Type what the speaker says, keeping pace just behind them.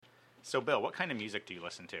So, Bill, what kind of music do you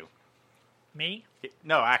listen to? Me?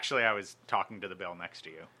 No, actually, I was talking to the Bill next to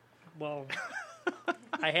you. Well,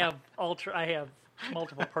 I have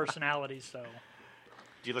multiple personalities, so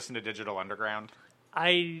Do you listen to Digital Underground?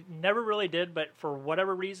 I never really did, but for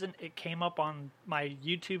whatever reason, it came up on my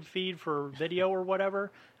YouTube feed for video or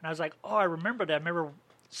whatever, and I was like, "Oh, I remember that. I remember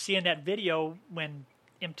seeing that video when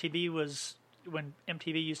MTV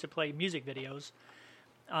used to play music videos."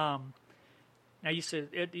 I used to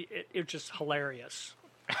it was just hilarious.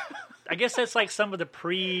 I guess that's like some of the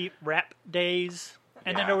pre-rap days,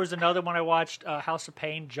 and then Yeah. there was another one I watched, House of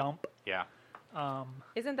Pain, Jump. Yeah.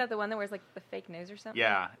 Isn't that the one that wears like the fake nose or something?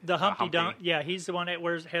 Yeah. The Humpty Dump, yeah, he's the one that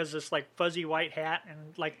has this like fuzzy white hat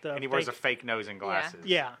and like the. And he wears a fake nose and glasses.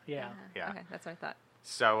 Yeah. Yeah. Okay, that's what I thought.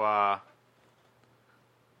 So,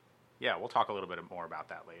 yeah, we'll talk a little bit more about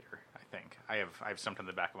that later. I think I have something in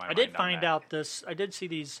the back of my mind. I did on find that. out this. I did see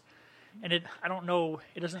these, and I don't know.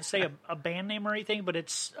 It doesn't say a band name or anything, but it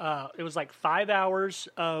was like 5 hours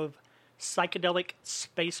of psychedelic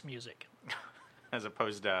space music. as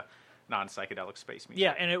opposed to non-psychedelic space music.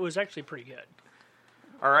 Yeah, and it was actually pretty good.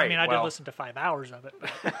 All right. I mean, I well, did listen to 5 hours of it.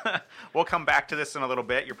 But We'll come back to this in a little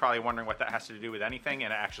bit. You're probably wondering what that has to do with anything,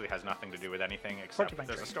 and it actually has nothing to do with anything except Porcupine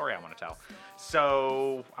there's a tree. story I want to tell.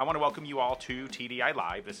 So I want to welcome you all to TDI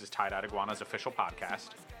Live. This is Tie-Dyed Iguana's official podcast.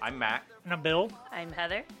 I'm Matt, and I'm Bill. I'm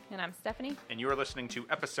Heather. And I'm Stephanie. and you are listening to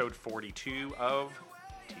episode 42 of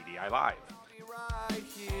TDI Live. Right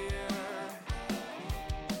here.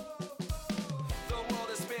 The world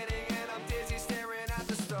is spinning and I'm dizzy staring at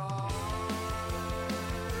the stars.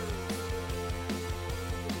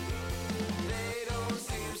 They don't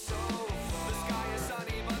seem so far. The sky is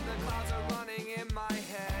sunny but the clouds are running in my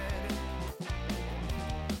head.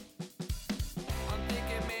 I'm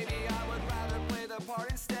thinking maybe I would rather play the part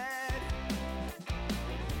instead.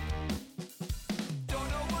 Don't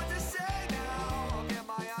know what to say now. I'll get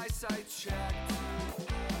my eyesight checked.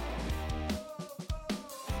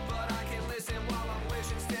 But I can listen while I'm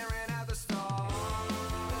wishing, staring at the stars.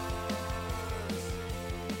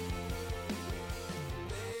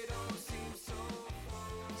 They don't seem so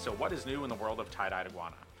far. So what is new in the world of Tie-Dyed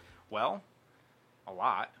Iguana? Well, a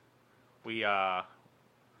lot. A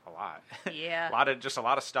lot. Yeah. a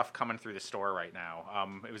lot of stuff coming through the store right now.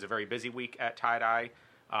 It was a very busy week at Tie-Dye.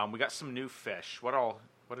 We got some new fish. What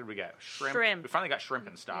did we get? Shrimp. We finally got shrimp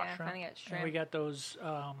in stock. Yeah, finally got And shrimp. we got those.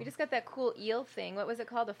 We just got that cool eel thing. What was it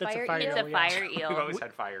called? The That's a fire fire eel? It's a eel, yeah. fire We've eel. always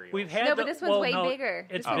had fire eels. We've had No, but this one's way no, bigger.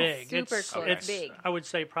 It's This one's big. super it's, cool. It's Big. I would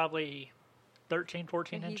say probably 13,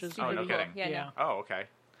 14 He's inches. super Oh, no cool. kidding. Yeah, Yeah. no. Oh, okay.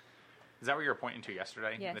 Is that what you were pointing to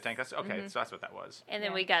yesterday? Yes. The tank? That's okay. So that's what that was. And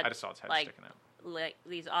then Yeah. we got I just saw its head like, sticking out. like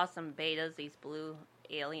these awesome betas, these blue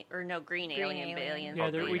alien green alien. alien. Yeah,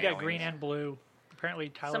 Oh, we green got aliens. green and blue. Apparently,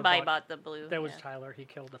 Tyler Somebody bought the blue. That was yeah. Tyler. He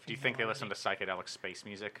killed the. Do you think they listen to psychedelic space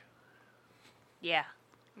music? Yeah.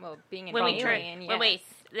 Well, being an When we alien, turn, when we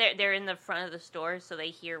they're in the front of the store, so they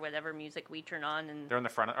hear whatever music we turn on, and They're in the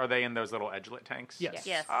front. Are they in those little edgelit tanks? Yes.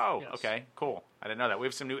 Yes. Oh, Yes. okay, cool. I didn't know that. We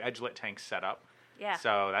have some new edgelit tanks set up. yeah,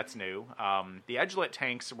 So that's new. The edgelit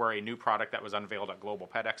tanks were a new product that was unveiled at Global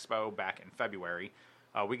Pet Expo back in February.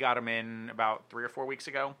 We got them in about 3 or 4 weeks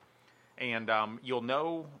ago. And you'll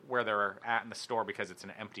know where they're at in the store because it's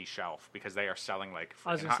an empty shelf because they are selling like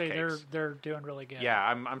I was freaking gonna say hotcakes. they're doing really good. Yeah,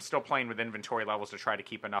 I'm still playing with inventory levels to try to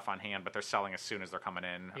keep enough on hand, but they're selling as soon as they're coming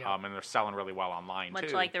in. Yeah. And they're selling really well online much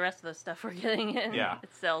too. like the rest of the stuff we're getting in. Yeah.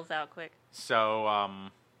 It sells out quick. So,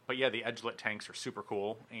 but yeah, the edgelit tanks are super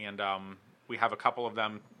cool, and we have a couple of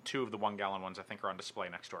them. 2 of the 1 gallon ones I think are on display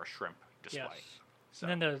next to our shrimp display. Yes. So,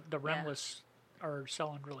 And then the Yeah. rimless are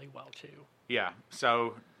selling really well too. yeah,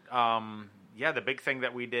 so yeah, the big thing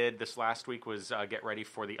that we did this last week was get ready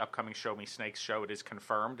for the upcoming Show Me Snakes show. It is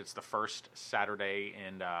confirmed. It's the first Saturday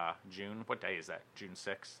in June. What day is that? June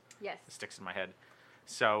 6th? Yes. It sticks in my head.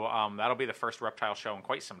 So that'll be the first reptile show in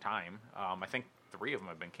quite some time. I think 3 of them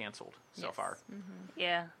have been canceled so Yes. far.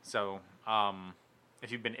 Yeah. So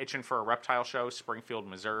if you've been itching for a reptile show, Springfield,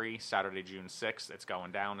 Missouri, Saturday, June 6th, it's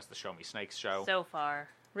going down. It's the Show Me Snakes show. So far.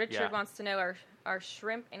 Richard Yeah. wants to know, are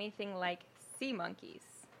shrimp anything like sea monkeys?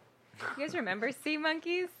 You guys remember sea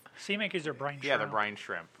monkeys? Sea monkeys are brine yeah, shrimp. they're brine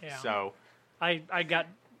shrimp. Yeah. So I got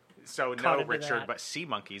no, Caught into Richard, that. but sea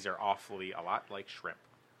monkeys are awfully a lot like shrimp.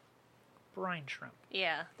 brine shrimp.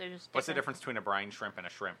 Yeah. They're just. What's the difference between a brine shrimp and a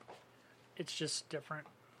shrimp? It's just different.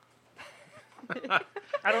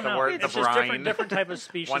 I don't The know. word- It's the just brine. different type of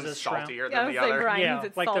species One's of shrimp. saltier Yeah, I than was the like other. brine. Yeah,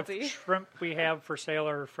 It's like salty. the shrimp we have for sale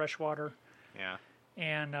are freshwater, Yeah,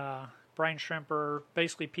 and brine shrimp are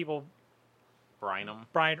basically people brine them.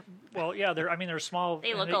 brine. Well, yeah, they're small.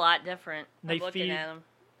 They and look a lot different. they I'm looking feed- at them.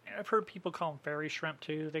 I've heard people call them fairy shrimp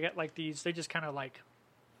too. They got like these. They just kind of like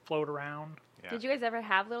float around. Yeah. Did you guys ever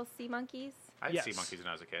have little sea monkeys? I had Yes. sea monkeys when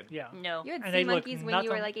I was a kid. Yeah. No. You had And sea they look monkeys when you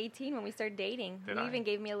were nothing- like 18 when we started dating. Did you I? even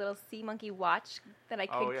gave me a little sea monkey watch that I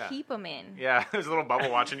could Oh, yeah. keep them in. Yeah, there's a little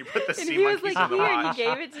bubble watch, and you put the And sea he was monkeys like, in the here, and watch. he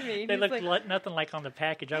gave it to me. and They he was look like, nothing like on the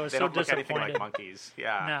package. I was They so don't look anything disappointed. like monkeys.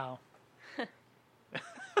 Yeah. No,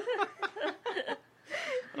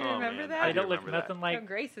 you remember man. that? I they do don't look remember that. nothing Oh, like.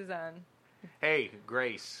 Grace is on. Hey,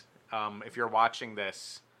 Grace, if you're watching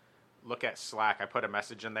this, look at Slack. I put a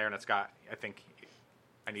message in there, and it's got,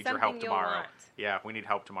 I need your help Something you'll tomorrow. want. Yeah, we need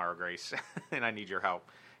help tomorrow, Grace, and I need your help.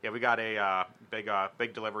 Yeah, we got a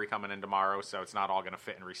big delivery coming in tomorrow, so it's not all going to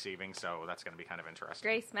fit in receiving, so that's going to be kind of interesting.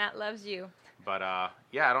 Grace, Matt loves you. But,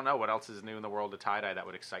 yeah, I don't know what else is new in the world of tie-dye that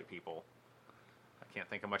would excite people. I can't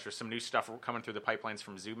think of much. There's some new stuff coming through the pipelines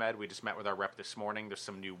from ZooMed. We just met with our rep this morning. There's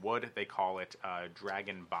some new wood. They call it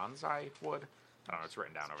Dragon Bonsai wood. I don't know. It's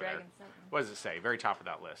written down over Dragon there. something. What does it say? Very top of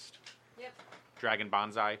that list. Yep. Dragon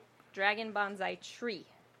Bonsai. Dragon bonsai tree.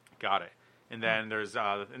 Got it. And then there's,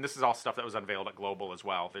 and this is all stuff that was unveiled at Global as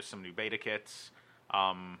well. There's some new beta kits,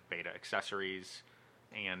 beta accessories,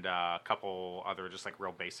 and a couple other just like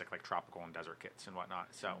real basic like tropical and desert kits and whatnot.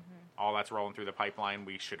 So all that's rolling through the pipeline.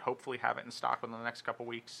 We should hopefully have it in stock within the next couple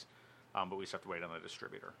weeks, but we just have to wait on the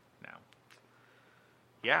distributor now.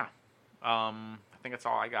 Yeah, I think that's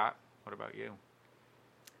all I got. What about you?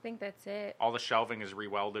 I think that's it. All the shelving is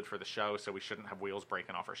re-welded for the show, so we shouldn't have wheels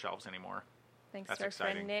breaking off our shelves anymore. Thanks That's to our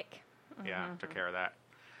exciting. friend Nick. Yeah, took care of that.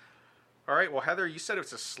 All right, well, Heather, you said it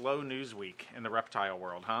was a slow news week in the reptile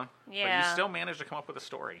world, huh? But you Yeah. still managed to come up with a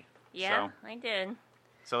story. Yeah, I did.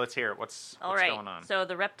 So let's hear it. What's All right. going on? So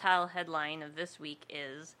the reptile headline of this week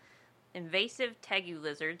is invasive tegu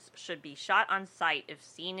lizards should be shot on sight if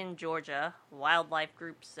seen in Georgia, wildlife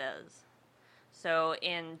group says. So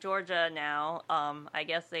in Georgia now, I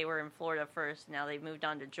guess they were in Florida first. Now they've moved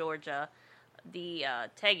on to Georgia. The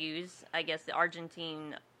tegus, I guess the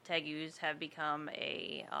Argentine tegus, have become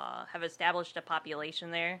have established a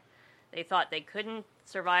population there. They thought they couldn't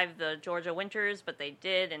survive the Georgia winters, but they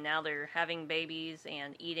did, and now they're having babies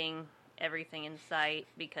and eating everything in sight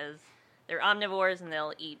because they're omnivores and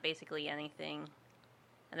they'll eat basically anything.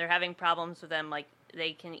 And they're having problems with them, like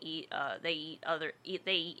they can eat. They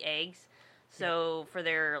eat eggs. So for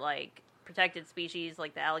their like protected species,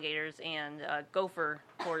 like the alligators and gopher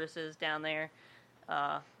tortoises down there,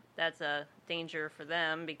 that's a danger for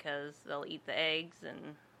them because they'll eat the eggs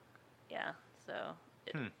and yeah. So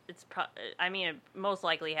it most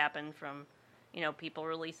likely happened from people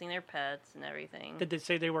releasing their pets and everything. Did they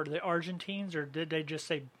say they were the Argentines, or did they just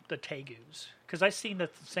say the tegus? Because I seen the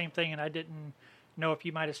same thing, and I didn't know if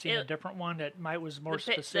you might have seen a different one that was more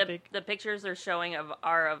specific. The pictures they're showing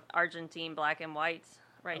are of Argentine black and whites.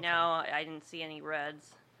 Right Okay. now, I didn't see any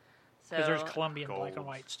reds. So Because there's Colombian black and Golds.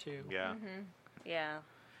 whites too. Yeah. yeah.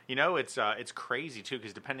 It's crazy, too,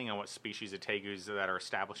 because depending on what species of tegus that are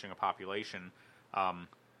establishing a population,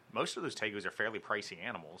 most of those tegus are fairly pricey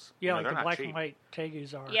animals. Yeah, they're like the not black cheap. and white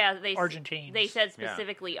tegus are. Yeah, Argentines. They said Yeah.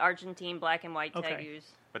 specifically Argentine black and white Okay. tegus.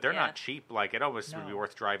 But they're Yeah. not cheap. Like, it almost would be No.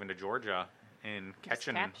 worth driving to Georgia and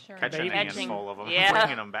catching capturing a babies. handful of them Yeah. and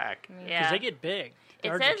bringing them back. Because Yeah. they get big. The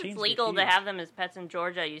It says Argentines it's get legal to huge. have them as pets in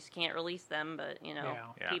Georgia. You just can't release them, but Yeah.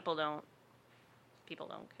 Yeah. people don't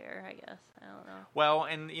care. I guess I don't know. Well,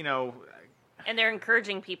 and, And they're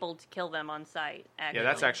encouraging people to kill them on site. yeah,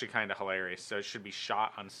 that's actually kind of hilarious. So it should be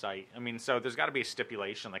shot on site. I mean, so there's got to be a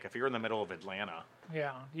stipulation. Like, if you're in the middle of Atlanta,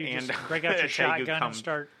 Yeah, you And just break out a your tegu shotgun comes- and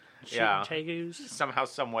start shooting Yeah. tegus. somehow,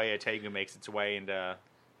 some way, a tegu makes its way into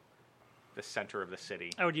the center of the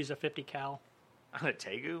city. I would use a 50 cal. On a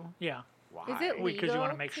tegu? Yeah, Why? Is it Because legal you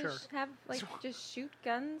wanna make sure. have just shoot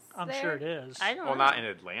guns? I'm there? sure it is. I don't Well, know. not in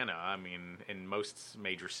Atlanta. I mean, in most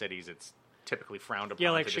major cities, it's typically frowned upon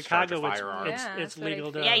Yeah, like to discharge Chicago, a it's firearm. Yeah, it's that's what I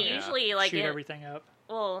legal to Yeah, feel. usually like shoot everything up.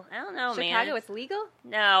 Well, I don't know, Chicago, man. it's legal.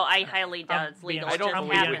 No, I highly doubt I'm it's legal. being- I don't I'm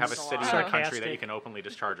believe we being have a city in the country that you sarcastic. can openly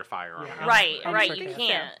discharge a firearm. Yeah. Right, I'm right. sarcastic. You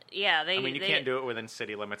can't. Yeah, they. I mean, you they- can't do it within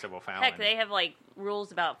city limits of O'Fallon. Heck, they have like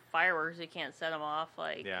rules about fireworks. You can't set them off.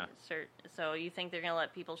 Like, Yeah. So you think they're gonna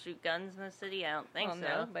let people shoot guns in the city? I don't think Well, so.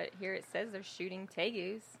 no, but here it says they're shooting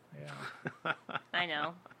tegus. Yeah. I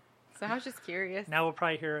know. So I was just curious. Now we'll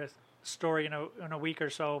probably hear a story in a week or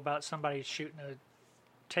so about somebody shooting a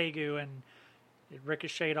tegu and it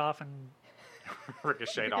ricocheted off and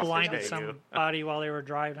ricocheted off the blinded tegu. somebody while they were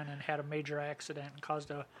driving and had a major accident and caused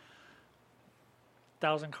a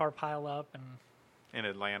 1,000-car pileup in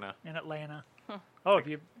Atlanta. in Atlanta. Oh,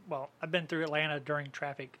 I've been through Atlanta during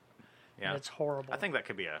traffic. Yeah, And it's horrible. I think that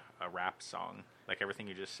could be a rap song, like everything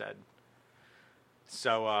you just said.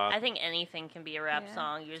 So I think anything can be a rap Yeah.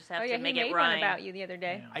 song. You just have Oh to yeah, make he it made rhyme. one about you the other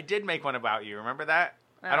day. Yeah. I did make one about you. Remember that?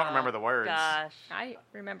 I don't remember the words. Gosh. I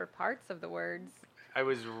remember parts of the words. I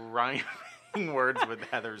was rhyming words with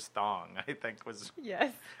Heather's thong. I think was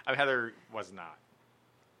Yes. Heather was not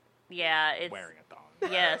Yeah, it's wearing a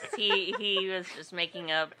thong. yes. He was just making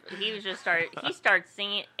up. He starts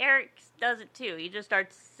singing. Eric does it too. He just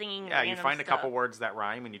starts singing. Yeah, you random find a couple stuff. words that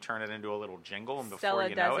rhyme and you turn it into a little jingle, and before Stella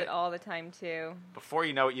you know does it, it all the time too. before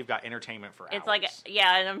you know it, you've got entertainment for hours. It's like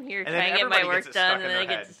yeah, and I'm here And then trying to get my everybody work gets it done, stuck in and then I their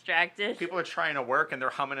get head. distracted. People are trying to work and they're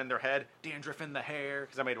humming in their head, dandruff in the hair,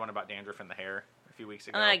 because I made one about dandruff in the hair a few weeks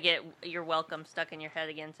ago. I'm gonna get "You're Welcome" stuck in your head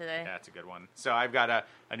again today. Yeah, that's a good one. So I've got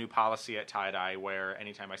a new policy at Tie-Dye where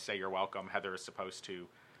anytime I say you're welcome, Heather is supposed to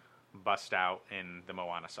bust out in the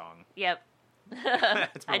Moana song. Yep.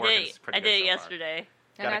 It's been I working did. pretty I good did it so far. yesterday.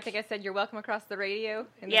 And Gotta I think I said you're welcome across the radio.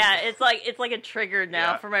 And Yeah, then- it's like a trigger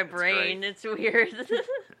now Yeah, for my it's brain. great. It's weird.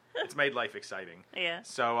 It's made life exciting. Yeah.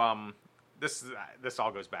 So this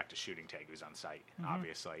all goes back to shooting tegus on site,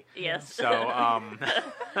 obviously. Yes. So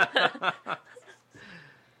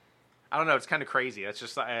I don't know. It's kind of crazy. It's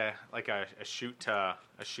just like a shoot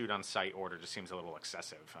on site order just seems a little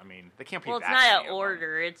excessive. I mean, they can't be. Well, it's that not many an of them.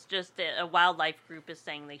 order. It's just a wildlife group is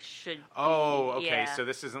saying they should. Oh, be, okay. yeah. So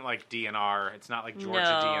this isn't like DNR. It's not like Georgia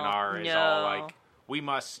No, DNR is all no. like, we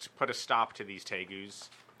must put a stop to these tegus.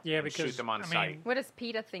 Yeah, and because shoot them on I site. mean, What does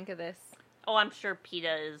PETA think of this? Oh, I'm sure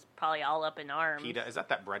PETA is probably all up in arms. PETA, is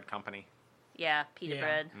that bread company? Yeah, PETA Yeah.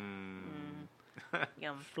 bread. Mm.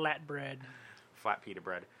 Yum. flatbread. Flat pita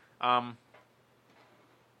bread. Cool. I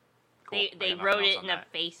They got nothing wrote else it on in a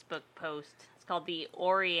that. Facebook post. It's called the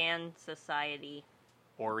Oriane Society.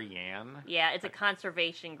 Oriane. Yeah, it's a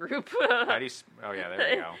conservation group. How do you? Oh yeah, there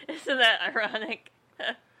you go. Isn't that ironic?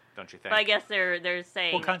 Don't you think? But I guess they're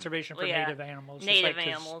saying Well, conservation for well, yeah. native animals. just Native like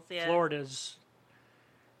 'cause animals, yeah. Florida's,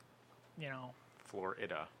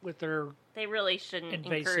 Florida. with their, they really shouldn't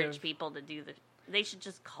encourage Invasive. people to do the. They should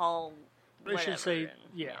just call. they should say,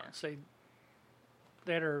 whatever, say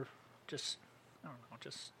that are just, I don't know,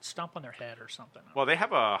 just stomp on their head or something. Well, they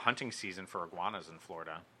have a hunting season for iguanas in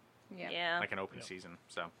Florida, Yeah. like an open season.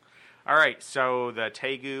 So, all right. So the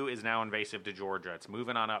tegu is now invasive to Georgia. It's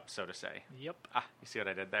moving on up, so to say. Yep. Ah, you see what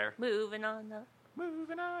I did there? Moving on up.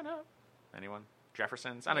 Moving on up. Anyone?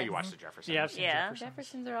 Jeffersons? I know you Yes. watched the Jeffersons. Yeah, I've seen Yeah. Jefferson's.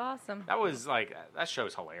 Jeffersons are awesome. That was like that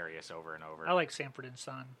show's hilarious over and over. I like Sanford and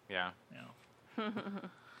Son. Yeah. You know.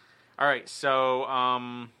 All right. So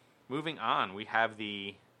moving on, we have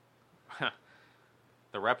the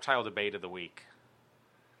the reptile debate of the week.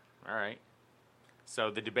 All right.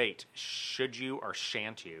 So the debate: should you or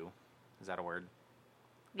shan't you? Is that a word?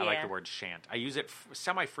 I like Yeah. the word shan't. I use it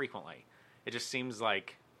semi-frequently. It just seems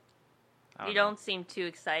like I You know. don't seem too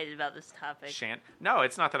excited about this topic. Shan't. No,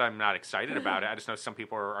 it's not that I'm not excited about it. I just know some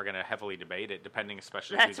people are going to heavily debate it, depending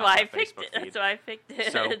especially That's who's on why the I picked Facebook it. feed. That's why I picked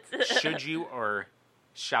it. So, should you or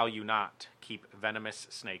shall you not keep venomous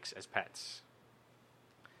snakes as pets?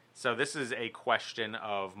 So, this is a question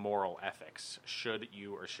of moral ethics. Should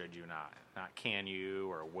you or should you not? Not can you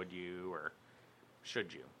or would you or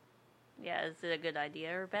should you? Yeah, is it a good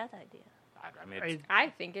idea or a bad idea? I mean, it's, I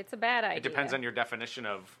think it's a bad idea. it depends on your definition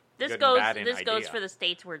of This good goes. and bad in This goes idea. for the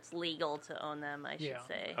states where it's legal to own them. I should Yeah.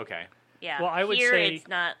 say. Okay. Yeah. Well, I would here say- it's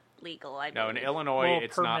not legal. I No, in believe. Illinois, Well,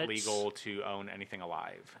 it's not permits- legal to own anything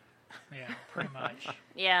alive. Yeah, pretty much.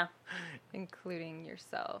 Yeah. including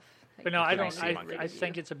yourself. But no, I Including don't. sea I monkeys.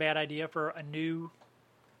 think it's a bad idea for a new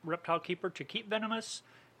reptile keeper to keep venomous.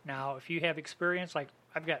 Now, if you have experience, like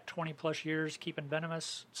I've got 20 plus years keeping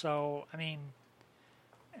venomous, so I mean,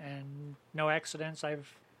 and no accidents.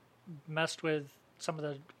 I've messed with some of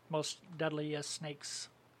the most deadliest snakes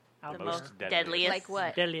out The there. most deadliest. deadliest. Like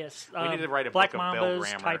what? Deadliest. We need to write a black book of Bill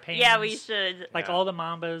mambas, Grammer. taipans. Yeah, we should. Like Yeah. all the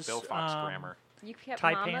mambas. Bill Fox grammar. You kept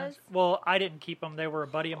Taipans. mamas? Well, I didn't keep them. They were a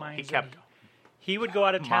buddy of mine. He kept He would go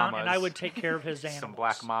out of town, and I mamas. would take care of his animals. some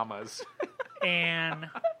black mamas. And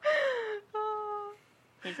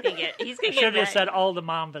He's gonna get. He's gonna I should get. have said all the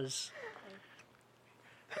mambas.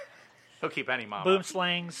 He'll keep any mama. Boom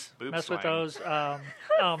slings. Boob Mess with slang. those. Oh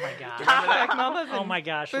my god. Black mamas Oh and my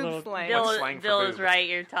gosh. boob Little slang. What's Bill, slang for Bill is boob? right.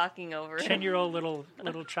 You're talking over. him. 10-year-old little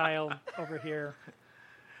child over here.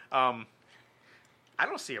 I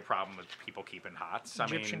don't see a problem with people keeping hots. I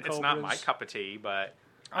Egyptian mean, it's not my cobras. cup of tea, but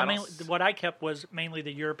I mean, don't s- what I kept was mainly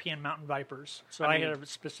the European mountain vipers. So I I, mean- had a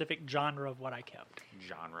specific genre of what I kept.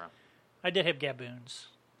 genre. I did have gaboons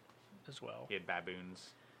as well. He had baboons.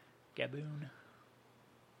 Gaboon.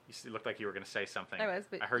 Looked like you were going to say something. I was,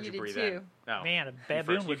 but I heard you you did breathe too. in. No. Man, a You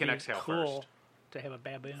baboon first. You would can be exhale cool first. to have a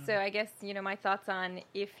baboon. So I guess, my thoughts on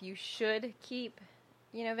if you should keep,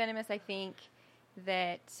 venomous, I think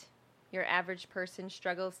that your average person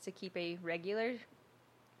struggles to keep a regular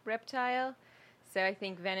reptile. So I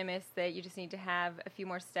think venomous, that you just need to have a few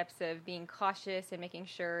more steps of being cautious and making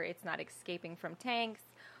sure it's not escaping from tanks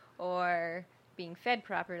or being fed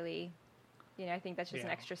properly. I think that's just an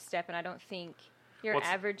Yeah. extra step, and I don't think your Well,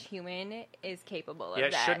 it's- average human is capable Yeah,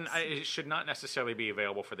 of that. it should not necessarily be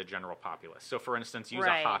available for the general populace. So, for instance, use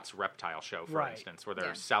Right. a Hots reptile show, for Right. instance, where they're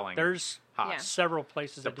Yeah. selling There's Yeah. Hots. several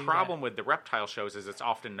places The that do problem that. with the reptile shows is it's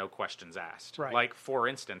often no questions asked. Right. Like, for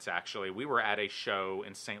instance, actually, we were at a show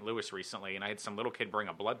in St. Louis recently, and I had some little kid bring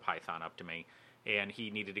a blood python up to me, and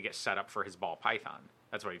he needed to get set up for his ball python.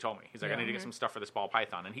 That's what he told me. He's like, Yeah. I need to get some stuff for this ball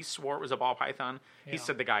python. And he swore it was a ball python. Yeah. He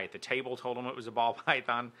said the guy at the table told him it was a ball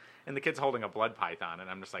python, and the kid's holding a blood python. And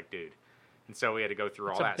I'm just like, dude. And so we had to go through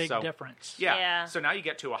It's all a that. big so, difference. Yeah. Yeah. So now you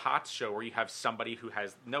get to a Hots show where you have somebody who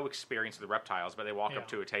has no experience with the reptiles, but they walk Yeah. up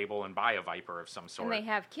to a table and buy a viper of some sort. And they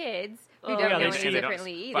have kids who Oh, don't yeah, know they any see- they don't-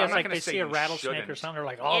 differently but either. I'm Yeah, it's not like gonna they say see a you rattlesnake or shouldn't. something. They're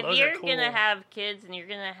like, oh, If those you're are cool. gonna have kids and you're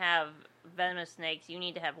gonna have venomous snakes, you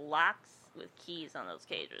need to have locks with keys on those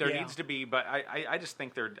cages. There Yeah. needs to be, but I just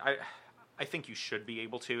think I think you should be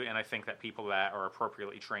able to, and I think that people that are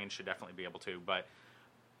appropriately trained should definitely be able to, but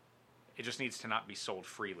it just needs to not be sold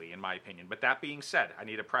freely, in my opinion. But that being said, I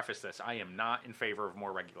need to preface this: I am not in favor of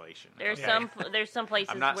more regulation. There's Yeah. there's some places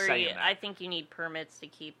I'm not where saying that. I think you need permits to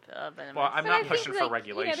keep venomous. Well, I'm But not I think, pushing for like,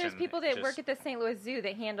 regulation. there's people that just- work at the St. Louis Zoo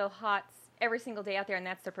that handle hots every single day out there, and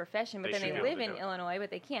that's their profession. But They then should they be able live to in do it. Illinois, but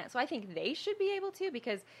they can't. So I think they should be able to,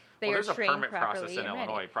 because they well, are there's a trained permit properly process in and ready.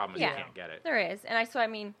 Illinois. Problem is Yeah. you can't get it. There is, and I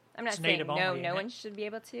mean, I'm not It's saying native no, only, no isn't one it? should be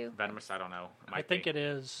able to. Venomous, I don't know. It I might think be. it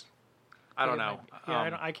is. I don't It know. might be.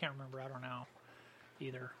 Yeah, I can't remember. I don't know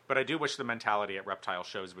either. But I do wish the mentality at reptile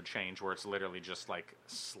shows would change, where it's literally just like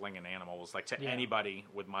slinging animals, like to Yeah. anybody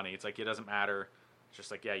with money. It's like it doesn't matter. It's just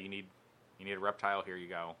like, yeah, you need a reptile. Here you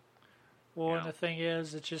go. Well, Yeah. and the thing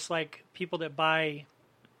is, it's just like people that buy,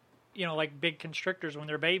 like big constrictors when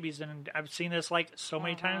they're babies, and I've seen this like so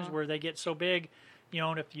many times where they get so big,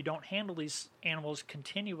 and if you don't handle these animals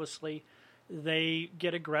continuously, they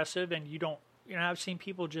get aggressive, and you don't. I've seen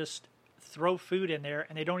people just throw food in there,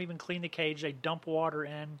 and they don't even clean the cage. They dump water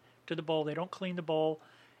in to the bowl. They don't clean the bowl,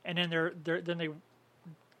 and then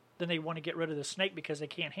then they want to get rid of the snake because they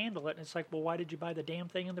can't handle it. And it's like, well, why did you buy the damn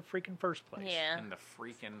thing in the freaking first place? yeah. In the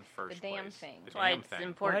freaking first The damn place. thing. The That's why damn it's thing.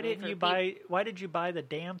 important. Why didn't for you people- buy? Why did you buy the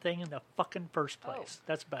damn thing in the fucking first Oh. place?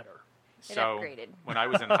 That's better. It So upgraded. when I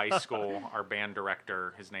was in high school, our band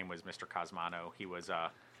director, his name was Mr. Cosmano. He was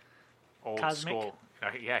old Cosmic? school.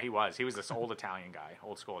 Yeah, he was. He was this old Italian guy,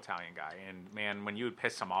 old school Italian guy. And man, when you would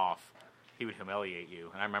piss him off, he would humiliate you.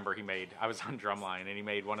 And I remember I was on drumline, and he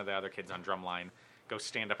made one of the other kids on drumline go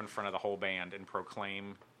stand up in front of the whole band and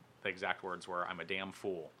proclaim, the exact words were, "I'm a damn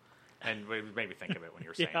fool." And it made me think of it when you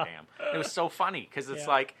were saying Yeah. damn. It was so funny because it's Yeah.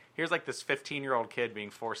 like, here's like this 15-year-old kid being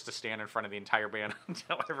forced to stand in front of the entire band and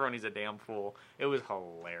tell everyone he's a damn fool. It was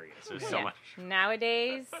hilarious. It was so Yeah. much.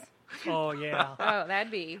 Nowadays, Oh yeah. oh,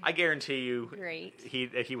 that'd be I guarantee you, great.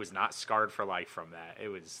 he was not scarred for life from that. It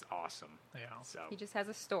was awesome. Yeah. So He just has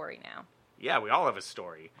a story now. yeah, we all have a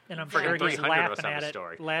story. And I'm Friggin' sure he's 300 of us laughing have at a it.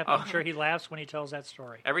 story. I'm sure he laughs when he tells that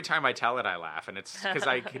story. Every time I tell it, I laugh, and it's because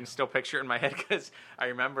I can still picture it in my head. Because I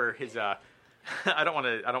remember his. I don't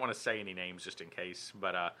want to say any names just in case,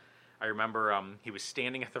 but I remember he was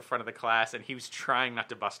standing at the front of the class, and he was trying not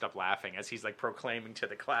to bust up laughing as he's like proclaiming to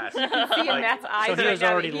the class. See in Matt's eyes he right was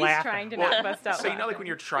now already that he's laughing. trying to Well, not bust out. So you know, like laughing. when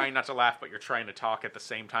you're trying not to laugh, but you're trying to talk at the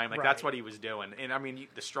same time, like that's Right. what he was doing. And I mean,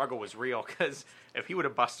 the struggle was real because if he would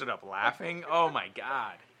have busted up laughing, oh my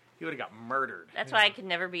god, he would have got murdered. That's why I could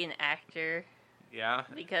never be an actor, Yeah,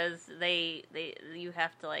 because you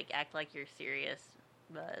have to like act like you're serious.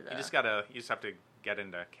 But you just have to get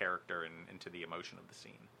into character and into the emotion of the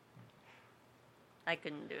scene. I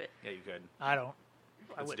couldn't do it. Yeah, you could. I don't.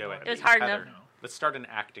 I Let's wouldn't do want it. to It was be. hard Heather, enough. Let's start an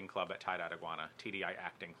acting club at Tie-Dye Iguana, TDI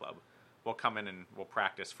Acting Club. We'll come in and we'll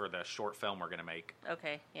practice for the short film we're going to make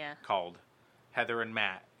Okay, yeah. called Heather and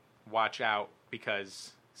Matt. Watch out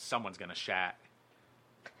because someone's going to shat.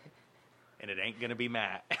 And it ain't going to be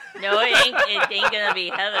Matt. No, it ain't gonna be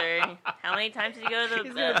Heather. How many times did you go to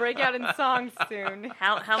He's the? gonna break out in songs soon.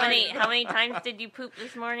 How many times did you poop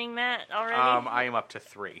this morning, Matt? Already? I am up to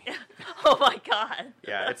 3. Oh my god.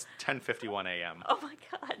 Yeah, it's 10:51 a.m. Oh my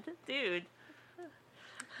god, dude.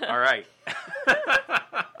 All right.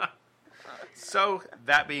 So,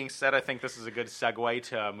 that being said, I think this is a good segue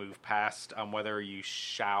to move past whether you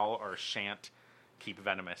shall or shan't keep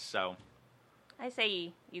venomous. So, I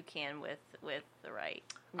say you can with the right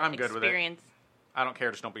I'm good with it. experience. I don't care,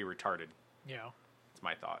 just don't be retarded. Yeah. It's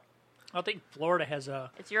my thought. I think Florida has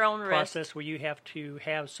a It's your own risk. process where you have to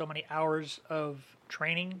have so many hours of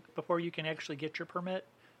training before you can actually get your permit.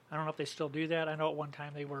 I don't know if they still do that. I know at one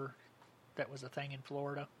time that was a thing in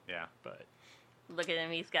Florida, Yeah. but Look at him,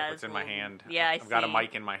 these guys. It's in my hand. Yeah, I I've got a see.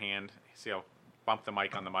 mic in my hand. See, I'll bump the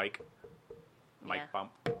mic on the mic. Mic Yeah.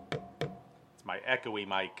 bump. It's my echoey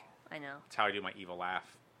mic. I know. It's how I do my evil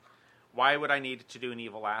laugh. Why would I need to do an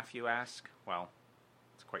evil laugh, you ask? Well,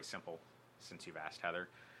 it's quite simple, since you've asked, Heather.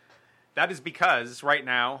 That is because right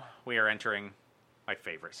now we are entering my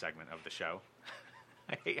favorite segment of the show.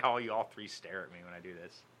 I hate how you all three stare at me when I do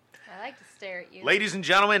this. I like to stare at you. Ladies and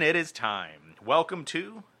gentlemen, it is time. Welcome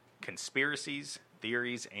to Conspiracies,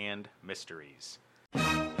 Theories, and Mysteries.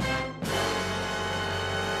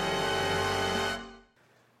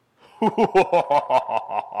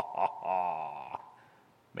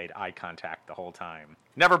 Made eye contact the whole time.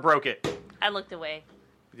 Never broke it. I looked away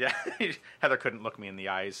Yeah, Heather couldn't look me in the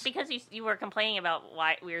eyes. because you were complaining about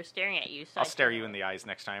why we were staring at you. So I'll stare you in the eyes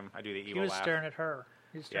next time I do the he evil was laugh. staring at her.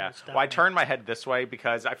 He was staring Yeah. at Stephanie. Well, I turned my head this way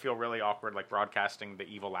because I feel really awkward, like broadcasting the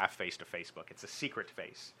evil laugh face to Facebook. It's a secret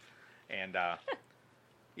face, and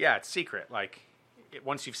yeah, it's secret. Like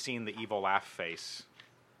once you've seen the evil laugh face,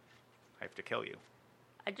 I have to kill you.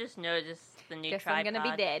 I just noticed the new Guess tripod. I'm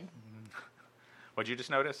gonna be dead. What'd you just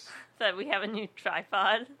notice? That we have a new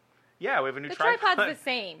tripod. Yeah, we have a new The tripod. tripod's the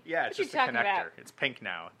same. Yeah, What it's you just a talking connector. about? It's pink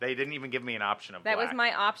now. They didn't even give me an option of That black. was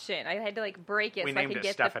my option. I had to like break it We so I named could it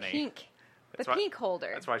get Stephanie. the pink, That's the why- pink holder.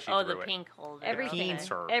 That's why she Oh, threw the it. pink holder. Everything, Pink,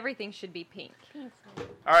 sir. everything should be pink.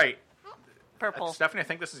 All right, Purple. Stephanie, I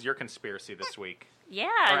think this is your conspiracy this week. Yeah,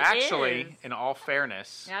 Or it actually, is. in all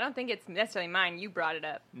fairness, I don't think it's necessarily mine. You brought it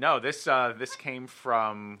up. no. This came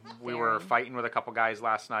from we were Darren. fighting with a couple guys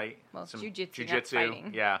last night. Well, Some jujitsu, not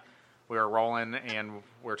fighting. Yeah, we were rolling and we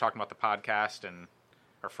were talking about the podcast, and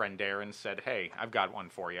our friend Darren said, "Hey, I've got one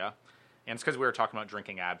for you." And it's because we were talking about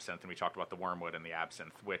drinking absinthe, and we talked about the wormwood and the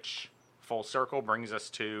absinthe, which full circle brings us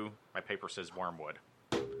to my paper says wormwood.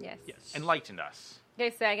 Yes. Yes. Enlightened us.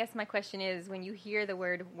 Okay, so I guess my question is, when you hear the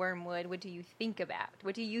word wormwood, what do you think about?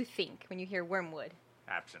 What do you think when you hear wormwood?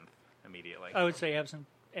 Absinthe immediately. I would say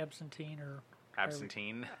absentine or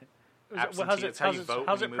Absentine. Was it- Absentee. how's it- It's how how's you it- vote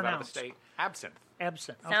how's when it you move out of the pronounced? state. Absinthe.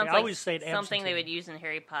 absent. Okay, Sounds I like always say something they absentine. would use in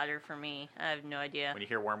Harry Potter for me. I have no idea. When you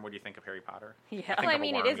hear wormwood, you think of Harry Potter. Yeah. Think Well, I of a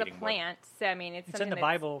mean, it worm is a eating wood. plant, so I mean, it's It's something in the that's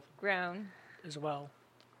Bible grown. as well.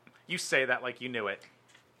 You say that like you knew it.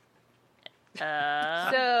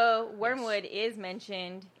 So wormwood is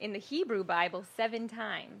mentioned in the Hebrew Bible 7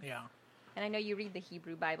 times. Yeah. And I know you read the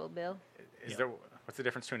Hebrew Bible, Bill. Is there? What's the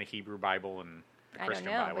difference between a Hebrew Bible and a I Christian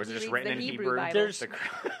don't know, Bible? but Is it he just reads written the in Hebrew Hebrew? Bible. There's, The-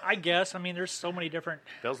 I guess, I mean, there's so many different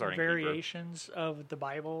Bill's learning Hebrew. variations of the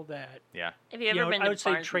Bible that yeah. Have you you ever know, been I to would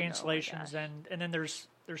say Barnes and Noble? translations Oh my and then there's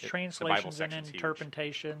Bible translations and section's huge.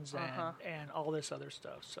 interpretations Uh-huh. and all this other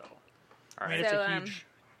stuff. So All I mean, right. it's So, a huge.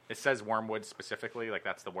 It says wormwood specifically, like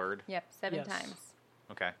that's the word. Yep, 7 Yes. times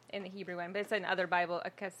Okay. in the Hebrew one. But it's in other Bible, I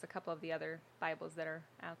guess a couple of the other Bibles that are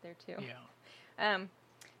out there too. Yeah.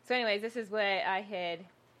 So anyways, this is what I had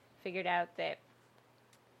figured out that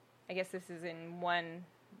I guess this is in one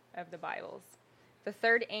of the Bibles. The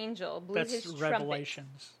third angel blew That's his trumpet.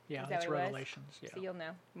 Revelations. Yeah, Is that that's what it was? Revelations. Yeah. So you'll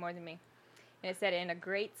know more than me. And it said, and a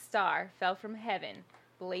great star fell from heaven,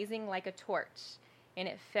 blazing like a torch, and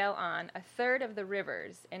it fell on a third of the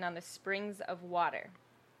rivers and on the springs of water.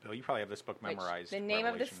 Bill, you probably have this book Which memorized. the name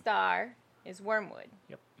of the Revelation. star is wormwood.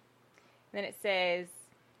 Yep. Then it says,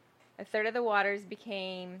 a third of the waters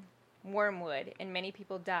became wormwood, and many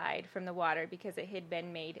people died from the water because it had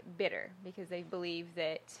been made bitter, because they believe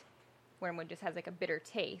that wormwood just has like a bitter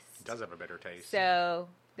taste. It does have a bitter taste. So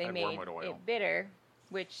they Like made wormwood oil. it bitter,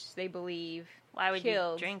 which they believe Why would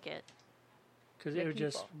killed you drink it? Because the it would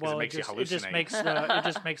just people. well, makes you it just hallucinate. makes it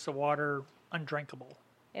just makes the water undrinkable.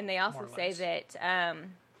 And they also More or say less. that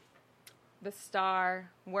the star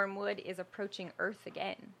wormwood is approaching Earth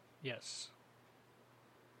again. Yes.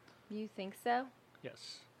 You think so?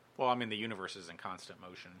 Yes. Well, I mean, the universe is in constant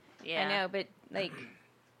motion. Yeah. I know, but like,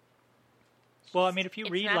 Well, I mean, if you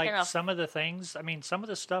It's read not like gonna- some of the things, I mean, some of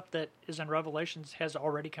the stuff that is in Revelations has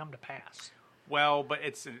already come to pass. Well, but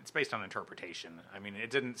it's based on interpretation. I mean, it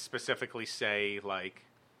didn't specifically say like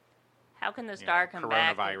How can the you star know, come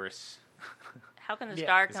back? coronavirus How can the Yeah.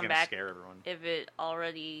 star is come going to back scare everyone. if it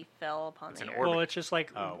already fell upon It's the an earth? orbit. Well, it's just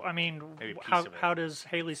like Oh, I mean, maybe a piece how of it. how does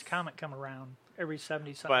Halley's Comet come around every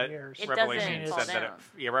 70-something But years? It Revelation doesn't said fall that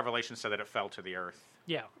down. Revelation said that it fell to the earth.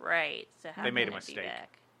 Yeah. Right. So how They made can a it be mistake.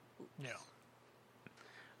 back? Yeah.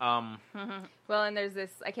 well, and there's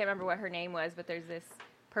this, I can't remember what her name was, but there's this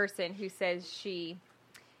person who says she,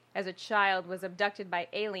 as a child, was abducted by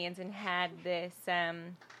aliens and had this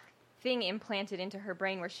thing implanted into her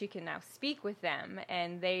brain where she can now speak with them,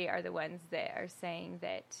 and they are the ones that are saying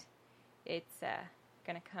that it's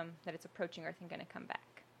going to come, that it's approaching Earth and going to come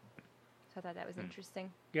back. So I thought that was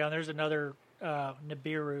interesting. Yeah, there's another,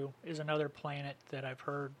 Nibiru is another planet that I've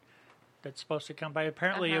heard that's supposed to come by.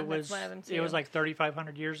 Apparently it that's was one of them, it was too. like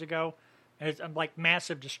 3,500 years ago. And it's like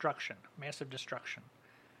massive destruction.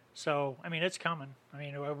 So, I mean, it's coming. I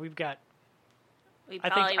mean, we've got, We I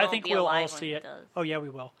probably think, I won't think be we'll all alive when see it. does. Oh, yeah, we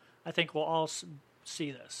will. I think we'll all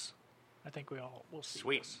see this. I think we all will see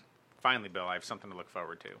Sweet. this. Finally, Bill, I have something to look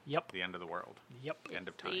forward to. Yep. The end of the world. Yep. The end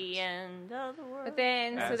of times. The end of the world. But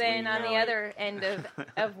then, As so then we on know the it. other end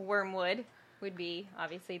of wormwood would be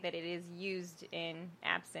obviously that it is used in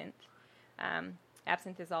absinthe.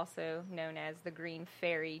 Absinthe is also known as the green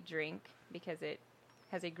fairy drink because it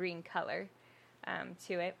has a green color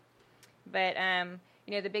to it. But,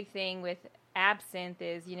 the big thing with absinthe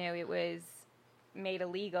is, it was made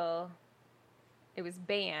illegal. It was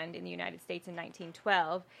banned in the United States in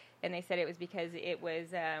 1912, and they said it was because it was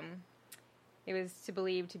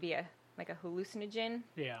believed to be a hallucinogen.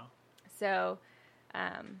 Yeah. So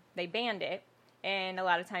they banned it, and a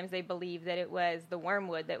lot of times they believe that it was the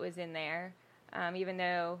wormwood that was in there, even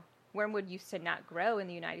though wormwood used to not grow in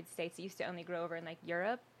the United States. It used to only grow over in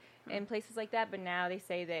Europe and places like that, but now they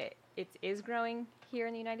say that it is growing here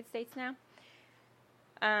in the United States now.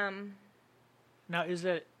 Now, is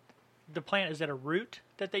it the plant? Is it a root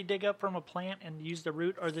that they dig up from a plant and use the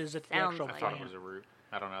root, or is it the Sounds actual like I thought plant? it was a root.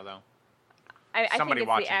 I don't know, though. I Somebody think it's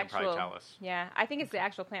watching the can actual, probably tell us. Yeah, I think it's the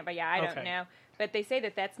actual plant, but I don't Okay. know. But they say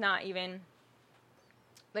that that's not even,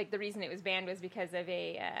 the reason it was banned was because of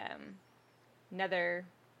another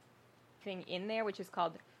thing in there, which is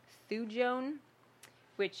called thujone,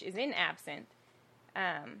 which is in absinthe.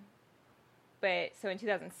 But so in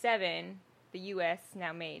 2007, the U.S.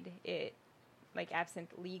 now made it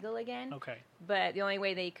absinthe legal again. Okay. But the only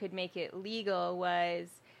way they could make it legal was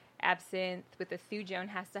absinthe with the thujone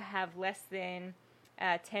has to have less than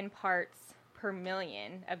 10 parts per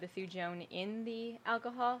million of the thujone in the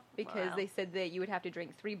alcohol, because Wow. they said that you would have to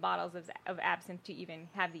drink 3 bottles of absinthe to even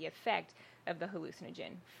have the effect of the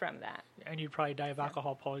hallucinogen from that. And you'd probably die of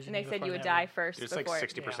alcohol poisoning. And they said before you would that die first It's before.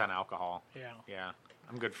 60% alcohol. Yeah. Yeah.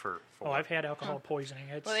 I'm good for 4. Oh, I've had alcohol poisoning.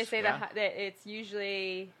 It's, Well, they say Yeah. that it's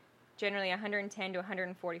generally 110 to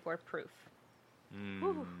 144 proof.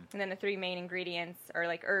 Mm. And then the 3 main ingredients are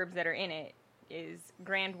herbs that are in it is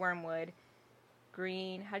grand wormwood,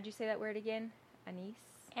 green, how did you say that word again? Anise?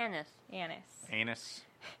 Anise. Anus.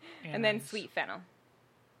 And then it's- sweet fennel.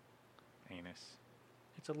 Anus.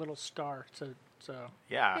 It's a little star. It's a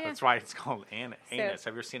Yeah, Yeah. that's why it's called anus. So- Have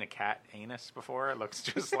you ever seen a cat anus before? It looks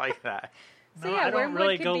just like that. So no, yeah, I don't wormwood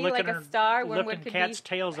really could go be looking like a star. looking Wormwood could cats' be.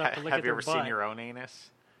 tails up to look Have at you their ever butt. seen your own anus?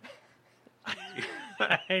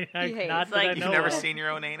 I hates- not It's that I like- know You've never of. seen your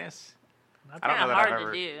own anus? Not I don't that- know that hard I've to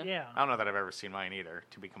ever. do. Yeah. I don't know that I've ever seen mine either,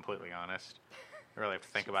 to be completely honest. I really have to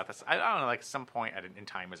think about this. I don't know, some point in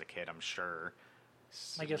time as a kid, I'm sure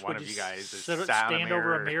I guess one would of you you guys sit, is sat in stand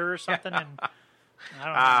over a mirror or something, and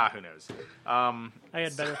I don't know. who knows? I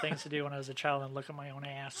had better things to do when I was a child than look at my own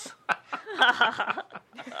ass.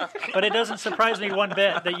 But it doesn't surprise me one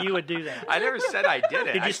bit that you would do that. I never said I did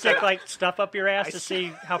it. Did I you said- stick stuff up your ass I to s- see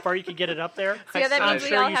how far you could get it up there? So yeah, that I'm means we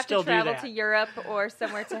sure all you have still to do travel that. to Europe or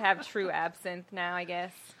somewhere to have true absinthe now, I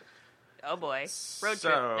guess. Oh boy. Road trip.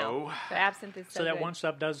 So, No. The absinthe is so, So that good. one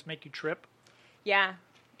stuff does make you trip. Yeah,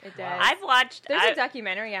 it does. I've watched. There's I- a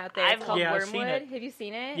documentary out there. I've- It's called Yeah, I've seen Wormwood. it. Have you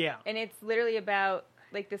seen it? Yeah. And it's literally about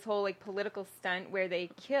this whole political stunt where they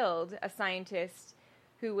killed a scientist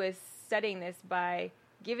who was studying this by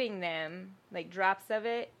giving them drops of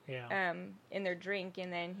it Yeah. in their drink,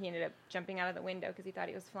 and then he ended up jumping out of the window because he thought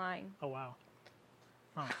he was flying. Oh wow.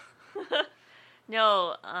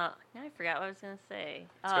 No. Now I forgot what I was gonna say.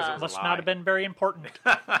 'cause it was- Must lie. not have been very important.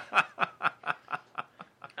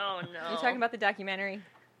 Oh no. You're talking about the documentary.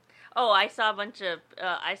 Oh, I saw a bunch of.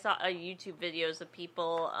 I saw YouTube videos of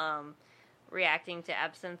people reacting to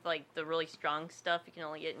absinthe, the really strong stuff you can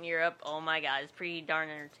only get in Europe. Oh my god, it's pretty darn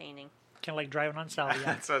entertaining. Kind of like driving on salvia.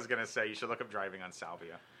 That's what I was gonna say. You should look up driving on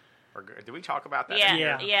salvia. Or did we talk about that? Yeah,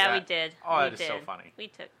 Yeah. yeah, we did. Oh, we that is so did. funny. We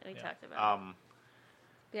talked about it.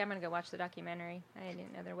 Yeah, I'm gonna go watch the documentary. I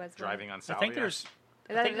didn't know there was Driving on I salvia. think there's. One.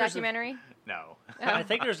 Is that a think there's a- documentary? No. I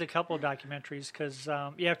think there's a couple of documentaries because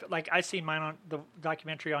I seen mine on the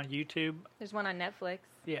documentary on YouTube. There's one on Netflix.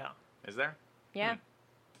 Yeah. Is there? Yeah.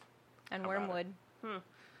 And How about it? Wormwood.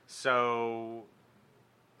 So,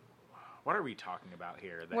 what are we talking about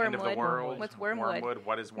here? The end of the Wormwood. world. What's wormwood?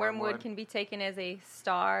 What is wormwood? Wormwood can be taken as a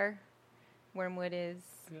star, Wormwood is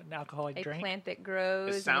An alcoholic a drink. plant that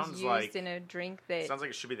grows and sounds is used like- in a drink that Sounds like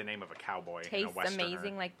it should be the name of a cowboy in a tastes westerner,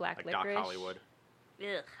 amazing, like black like licorice. Doc Hollywood.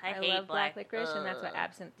 Ugh, I I hate love black black licorice, and that's what ugh.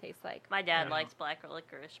 absinthe tastes like. My dad Yeah. likes black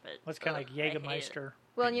licorice, but Well, it's kind of ugh, like I hate it. Jägermeister.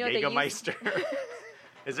 Well, and you know what they use? Jägermeister.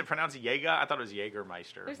 Is it pronounced Jäger? I thought it was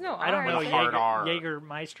Jägermeister. There's no I don't know R. With a hard R.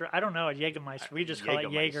 Jägermeister. I don't know a Jägermeister. We just call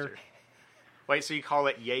it Jaeger. Jägermeister. Wait, so you call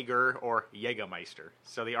it Jaeger or Jägermeister?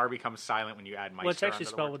 So the R becomes silent when you add Meister. Well, it's actually onto the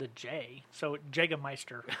spelled word? with a J, so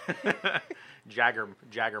Jägermeister.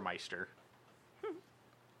 Jagermeister.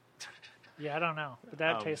 Yeah, I don't know, but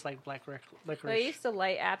that Um, tastes like black Well, I licorice. used to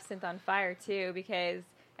light absinthe on fire too because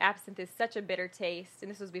absinthe is such a bitter taste, and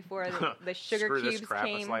this was before the sugar Screw this cubes crap,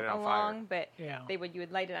 let's came light it on along. But Yeah. you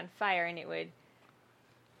would light it on fire, and it would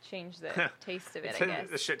change the taste of it. I guess.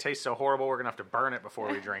 This shit tastes so horrible. We're gonna have to burn it before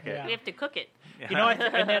we drink it. Yeah. We have to cook it. You know,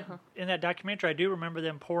 in that documentary, I do remember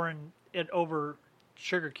them pouring it over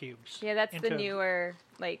sugar cubes. Yeah, that's the into- newer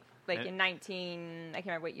like And- in 19. I can't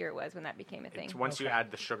remember what year it was when that became a thing. It's once you Okay. add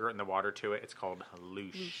the sugar and the water to it, it's called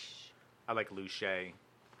louche. I like louche.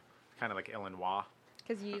 Kind of like Illinois.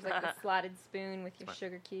 Because you use like the slotted spoon with your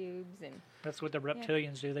sugar cubes, and That's what the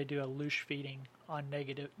reptilians do. They do a louche feeding on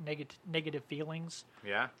negative feelings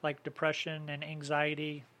Yeah. like depression and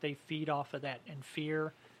anxiety. They feed off of that and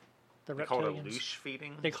fear. The They call it a reptilians. louche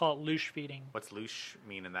feeding. They call it louche feeding. What's louche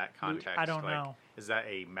mean in that context? I don't Like, know. Is that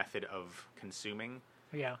a method of consuming?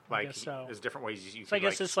 Yeah, I Like, guess so. there's different ways you So I could,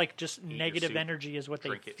 guess it's like just eat your negative soup, energy is what they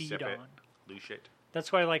drink it, feed sip on. it, louche it.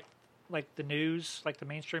 That's why like the news, like the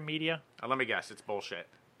mainstream media, Let me guess, it's bullshit.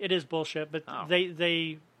 it is bullshit. But Oh.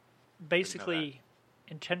 they basically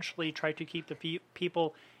intentionally try to keep the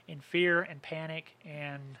people in fear and panic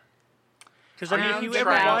and because I mean, if Sounds you Are ever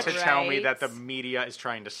trying watch, to tell me right. that the media is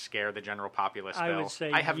trying to scare the general populace, I Bill? would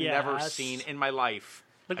say I have never yes. seen in my life.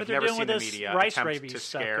 look what I've they're never doing seen with the this media rice attempt rabies to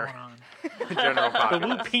stuff scare going on. the general The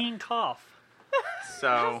populace. whooping cough.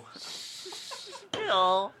 So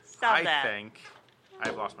Bill, stop I that. think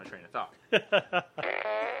I've lost my train of thought.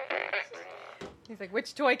 he's like,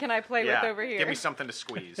 "Which toy can I play with over here?" Give me something to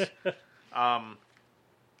squeeze.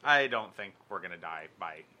 I don't think we're gonna die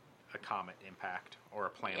by a comet impact or a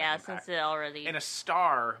planet Yeah, impact. since it already. In a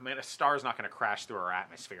star, man, a star's not going to crash through our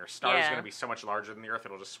atmosphere. A star is Yeah. going to be so much larger than the Earth,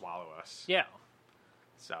 it'll just swallow us. Yeah.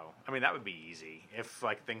 So, I mean, that would be easy if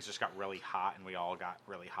like things just got really hot and we all got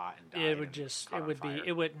really hot and died. It would and just caught it on would be fire.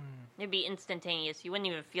 it wouldn't It'd be instantaneous. You wouldn't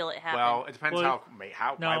even feel it happen. Well, it depends Well,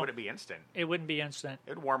 how. no. Why would it be instant? it wouldn't be instant.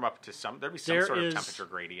 It would warm up to some. There'd be some There sort of is- temperature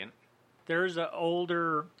gradient. There's an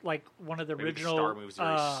older like one of the Maybe original the star moves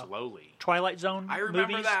very slowly. Twilight Zone I remember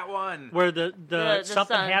movies that one. where the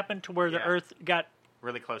something sun. happened to where the Yeah. Earth got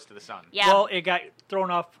Really close to the sun. yeah, well, it got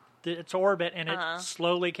thrown off its orbit and Uh-huh. it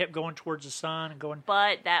slowly kept going towards the sun and going.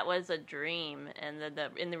 but that was a dream, and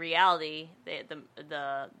in the reality,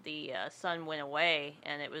 the sun went away,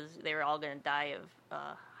 and they were all going to die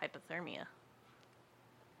of hypothermia.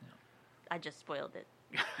 I just spoiled it.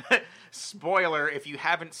 Spoiler, if you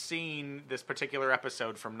haven't seen this particular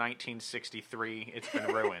episode from 1963, it's been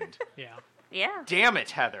ruined. Yeah, Yeah, Damn it,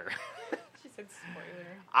 Heather. She said spoiler.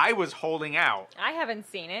 I was holding out. I haven't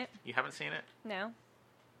seen it. You haven't seen it? No.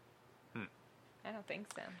 I don't think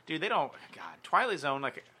so. Dude, they don't... God, Twilight Zone,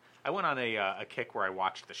 like, I went on a kick where I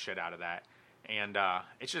watched the shit out of that. And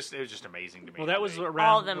it was just amazing to me. well, that how was they- around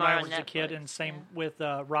All of them when are I on was a kid, Netflix, and same yeah. with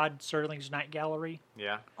Rod Serling's Night Gallery,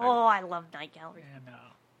 Yeah. Oh, I love Night Gallery.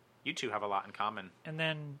 You two have a lot in common. and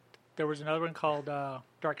then there was another one called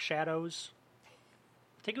Dark Shadows.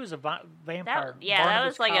 I think it was a vampire. That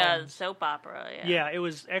Barnabas was like Collins. a soap opera. Yeah, it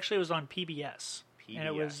was on PBS, and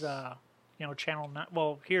it was PBS. Channel 9.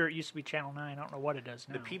 Well, here it used to be Channel 9. I don't know what it does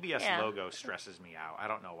now. The PBS Yeah. logo stresses me out. I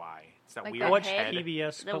don't know why. It's that Like weird I watched head?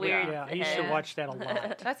 PBS. The public- weird yeah, I used to head. watch that a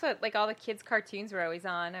lot. That's what like all the kids' cartoons were always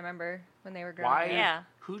on. I remember when they were growing Why? up. Yeah.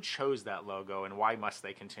 Who chose that logo, and why must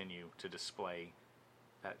they continue to display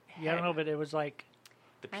that head? Yeah, I don't know, but it was like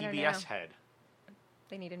The I don't PBS know. head.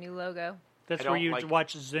 They need a new logo. that's I where don't you like-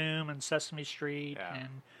 watch Zoom and Sesame Street Yeah. and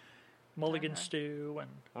Mulligan Uh-huh. Stew and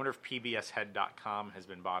I wonder if PBShead.com has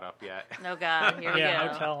been bought up yet. No God, here we yeah,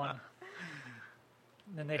 go. no telling. And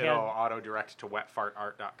then they It'll had auto direct to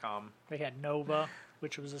wetfartart.com. Nova,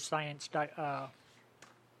 which was a science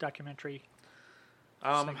documentary.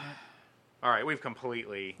 All right, we've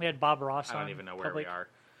completely. They had Bob Ross. I don't on even know where public. we are.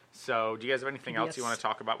 So, do you guys have anything else you PBS. want to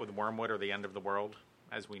talk about with Wormwood or the end of the world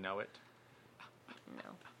as we know it? No.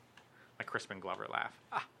 My Crispin Glover laugh.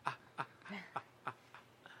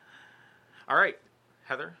 All right,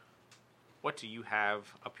 Heather, what do you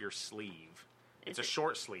have up your sleeve? It's a Is it-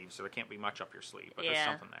 short sleeve, so there can't be much up your sleeve, but there's Yeah.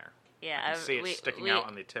 something there. Yeah, I see it sticking out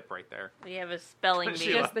on the tip right there. We have a spelling She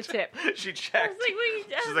bee. Just the tip. She I was checked. like,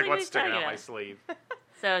 She's like, what's sticking out talking my about? sleeve?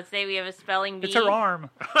 So today we have a spelling bee. It's her arm.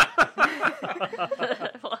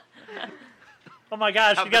 Oh my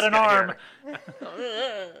gosh, How'd you got this an get arm. here?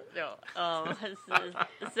 No.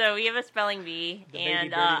 So we have a spelling bee, The baby and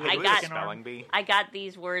birdie I with Look the at got the spelling bee. I got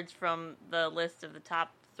these words from the list of the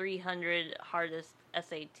top 300 hardest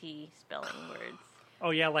SAT spelling words. Oh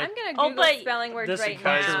yeah, like I'm gonna Oh, Google but spelling words this right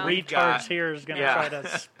bunch now. of We've retards got- here is gonna yeah. try to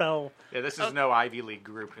spell. Yeah, this is no Ivy League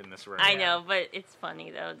group in this room. I know, but it's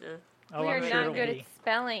funny though. Oh, we are I'm sure not it'll good be. at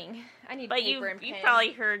spelling. I need But paper and you pen.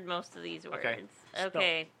 probably heard most of these words. Okay.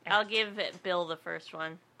 Okay, Spell I'll at. give Bill the first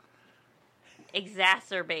one.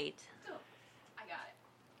 Exacerbate. I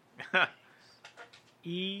got it.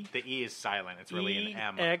 E The E is silent. It's really E an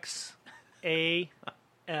M. X A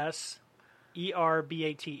S E R B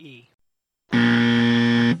A T E.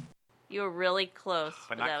 You were really close,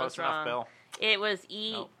 But that not close was enough, wrong. Bill. It was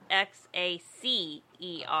Nope. EXACERBATE.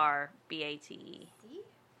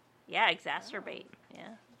 Yeah, exacerbate. Yeah.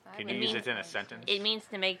 Can I you would use need- it in a sentence? It means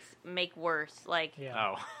to make worse. Like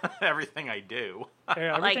Yeah. Oh, everything I do.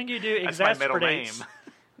 Yeah, everything you do That's my middle name. exasperates.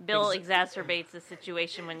 Bill exacerbates the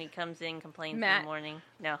situation when he comes in, complains in Matt. the morning.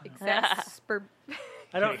 No. Exasper-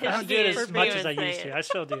 I don't do it She as is much being as I say used it. to. I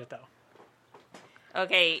still do it though.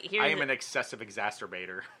 Okay, here's I am an excessive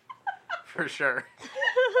exacerbator. For sure.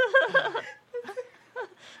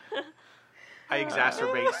 I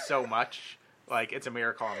exacerbate so much. Like, it's a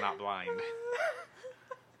miracle I'm not blind.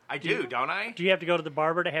 I do, don't I? Do you have to go to the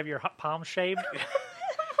barber to have your palm shaved?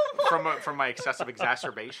 From my excessive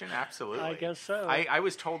exacerbation? Absolutely. I guess so. I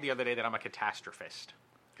was told the other day that I'm a catastrophist.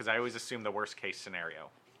 Because I always assume the worst case scenario.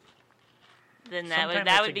 then Sometimes that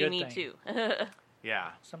that's a would be good me thing. too.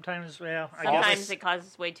 Yeah. Sometimes, well, I All guess Sometimes this it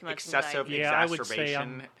causes way too much Excessive anxiety. Yeah, I would say exacerbation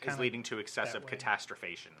I'm is kinda leading to excessive that way.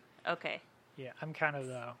 catastrophation. Okay. yeah, I'm kind of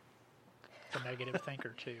the negative thinker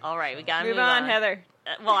too. All right, we gotta Move on, Heather.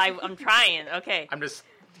 Well, I'm trying. Okay. I'm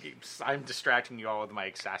distracting you all with my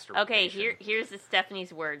exacerbation. Okay, here's the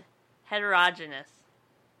Stephanie's word. Heterogeneous.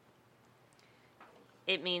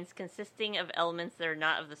 It means consisting of elements that are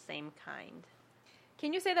not of the same kind.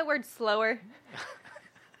 Can you say that word slower?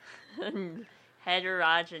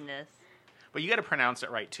 Heterogeneous. But you got to pronounce it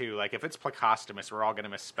right too. Like if it's plecostomus, we're all going to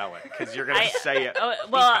misspell it because you're going to say it. Oh,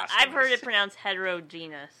 well, I've plecostomus. heard it pronounced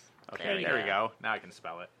heterogeneous. Okay, there we go. Now I can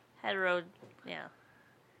spell it. Yeah.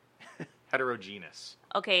 Heterogeneous.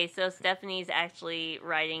 Okay, so Stephanie's actually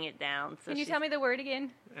writing it down. So Can you she's tell me the word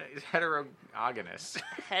again? It's heterogonous.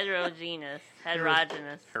 Heterogeneous.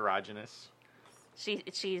 Heterogeneous.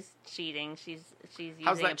 She's cheating. She's using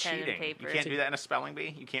How's a that pen and cheating? paper. You can't do that in a spelling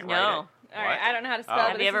bee. You can't No. write it. All right, I don't know how to spell. Oh. But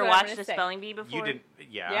Have this you is ever what I'm watched gonna a say. spelling bee before? You didn't.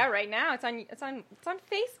 Yeah. Yeah, right now it's on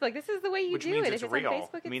Facebook. This is the way you Which do means it. it's if real. on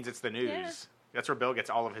Facebook, It means it's the news. yeah. That's where Bill gets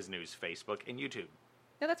all of his news: Facebook and YouTube.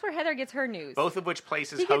 No, that's where Heather gets her news. Both of which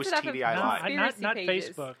places He gets host it off of- TDI No, Live. not Conspiracy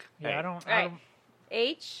pages. Facebook. Yeah, Hey. I don't. I Right. don't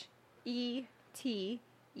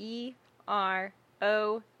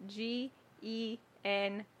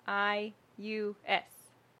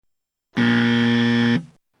HETEROGENIUS.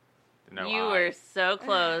 No, You I. were so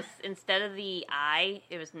close. Instead of the I,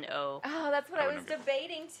 it was an O. Oh, that's what I I wouldn't was have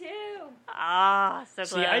debating too. Ah, so close.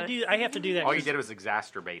 see. I have to do that. All you 'cause did was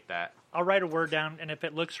exacerbate that. I'll write a word down, and if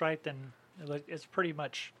it looks right, then it's pretty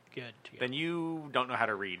much good. To Then you don't know how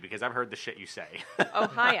to read because I've heard the shit you say.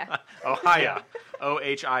 Ohio. Ohia.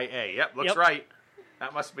 OHIA. Yep, looks Yep. right.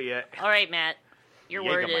 That must be it. All right, Matt. Your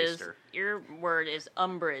Jägermeister. word is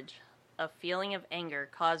umbrage, a feeling of anger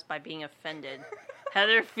caused by being offended.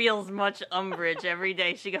 Heather feels much umbrage every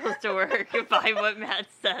day she goes to work by what Matt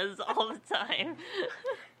says all the time.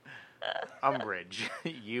 Umbrage.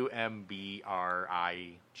 UMBRIGE.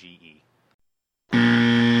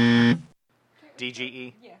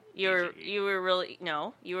 DGE. Yeah. You were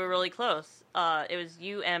DGE. you were really close. It was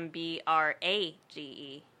UMBRAGE.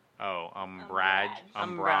 Oh, umbrage.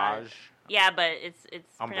 Umbrage. Yeah, but it's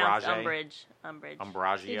pronounced Umbrage. umbrage.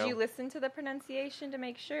 Umbragio. Did you listen to the pronunciation to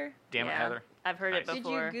make sure? Damn it, Yeah. Heather. I've heard it Nice. Did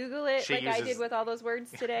before. you Google it She like I uses- did with all those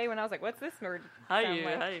words today when I was like, what's this word How sound do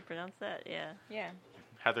like? you pronounce that? Yeah. Yeah.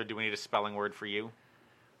 Heather, do we need a spelling word for you?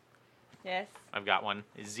 Yes. I've got one.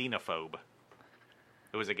 Xenophobe.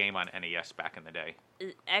 It was a game on NES back in the day.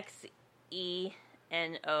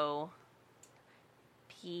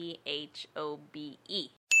 XENOPHOBE.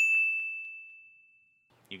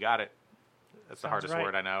 You got it. That's the Sounds hardest right.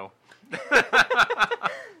 word I know.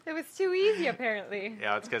 It was too easy, apparently.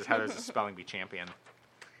 Yeah, it's because Heather's a spelling bee champion.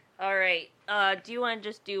 All right. Do you want to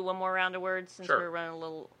just do one more round of words since Sure. we're running a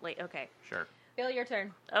little late? Okay. Sure. Bill, your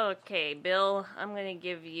turn. Okay, Bill, I'm going to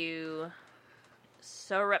give you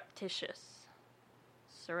surreptitious. Surreptitious.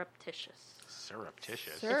 Surreptitious.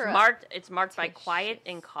 Surreptitious. It's marked by quiet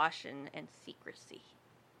and caution and secrecy.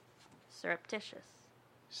 Surreptitious.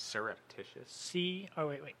 Surreptitious.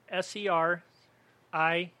 SERI.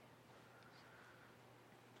 I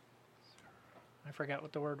forgot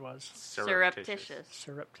what the word was. Surreptitious.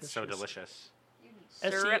 Surreptitious. So delicious.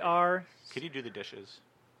 SER. Could you do the dishes?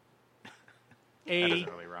 That A doesn't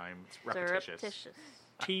really rhyme. It's repetitious. Surreptitious.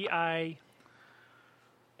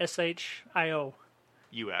 TISHIO.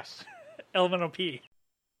 U.S. Elemental P.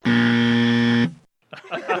 Okay.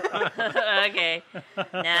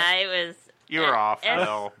 Nah, it was. You were off,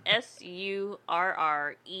 Bill.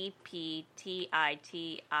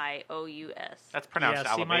 SURREPTITIOUS. That's pronounced Yeah, see,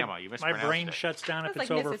 Alabama. You my mispronounced brain it. shuts down if That's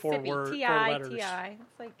it's like over four Mississippi. letters. T-I.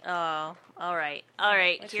 It's like Oh, all right. All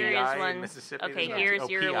right, What's here PI is in one. Mississippi? Okay, There's here's no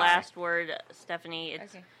your PI. last word, Stephanie.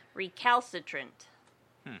 It's Okay. recalcitrant.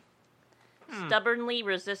 Stubbornly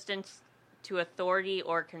resistant to authority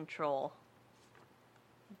or control.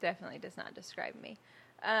 definitely does not describe me.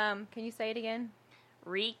 Can you say it again?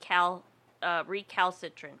 Recalcitrant.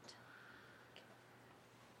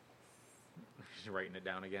 She's writing it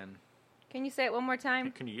down again. Can you say it one more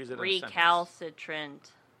time? Can you use it in a sentence?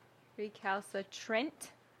 Recalcitrant.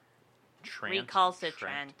 Recalcitrant.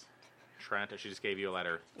 Recalcitrant. Trent. She just gave you a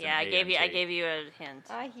letter. It's Yeah, an I gave you A-N-T. a hint.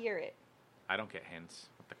 I hear it. I don't get hints.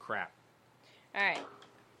 What the crap? All right.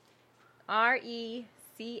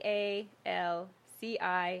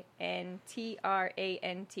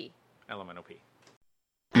 RECALCINTRANT. Elemental P.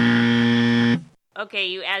 Okay,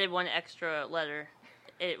 you added one extra letter.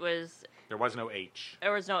 There was There was no H.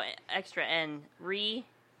 no extra N.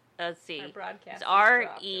 Let's see. Our broadcast It's is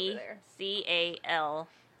dropped over there.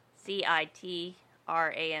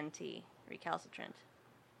 RECALCITRANT. Recalcitrant.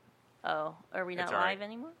 Oh, are we not It's all right. live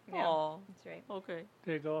anymore? No, Oh, that's right. okay.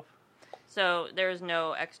 Did it go off? So there's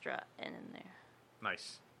no extra N in there.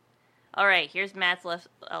 Nice. All right, here's Matt's last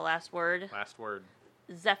word. Last word.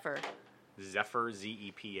 Zephyr. Zephyr.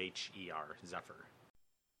 Zepher. Zephyr.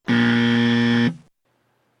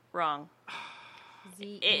 Wrong.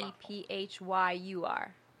 ZEPHYUR.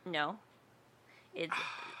 No. It's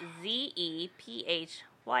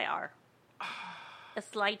ZEPHYR. A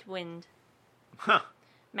slight wind. Huh.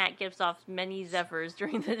 Matt gives off many zephyrs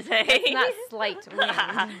during the day. It's not slight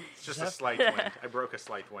wind. It's just a slight wind. I broke a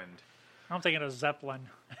slight wind. I'm thinking of Zeppelin.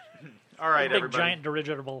 All right, Big everybody. giant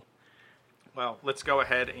dirigible. Well, let's go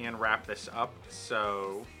ahead and wrap this up.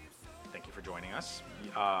 So, thank you for joining us.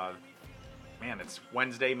 Man, it's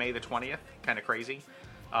Wednesday, May the 20th. Kind of crazy.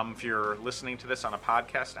 If you're listening to this on a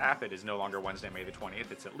podcast app, it is no longer Wednesday, May the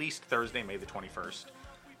 20th. It's at least Thursday, May the 21st.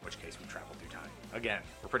 In which case, we traveled through time. Again,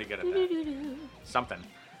 we're pretty good at that. Something.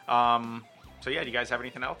 So, yeah, do you guys have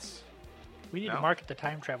anything else? We need No? to market the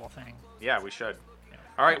time travel thing. Yeah, we should.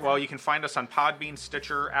 All right, well, you can find us on Podbean,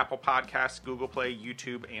 Stitcher, Apple Podcasts, Google Play,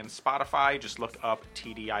 YouTube, and Spotify. Just look up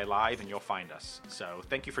TDI Live and you'll find us. So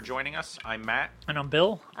thank you for joining us. I'm Matt, And I'm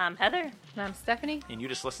Bill. I'm Heather. And I'm Stephanie. and you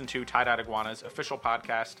just listened to Tie-Dyed Iguana's official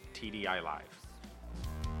podcast, TDI Live.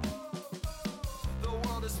 The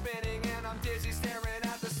world is spinning and I'm dizzy staring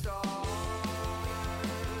at the stars.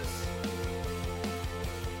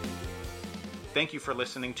 Thank you for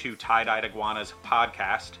listening to Tie-Dyed Iguana's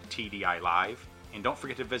podcast, TDI Live. And don't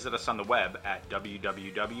forget to visit us on the web at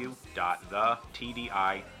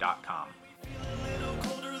www.thetdi.com. Little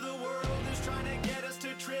colder, the world is trying to get us to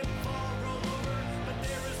trip, fall, roll over. But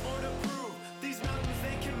there is more to prove. These mountains,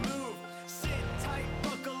 they can move. Sit tight,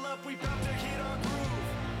 buckle up, we about to hit our groove.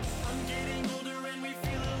 I'm getting older and we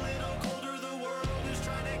feel a little colder. The world is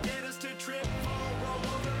trying to get us to trip, fall, roll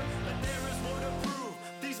over. But there is more to prove.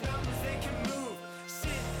 These mountains, they can move.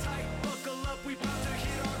 Sit tight, buckle up, we about to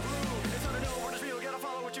hit our groove. It's hard to know where to feel, gotta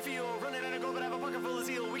follow what you feel. Run it and go, but have a bucket full of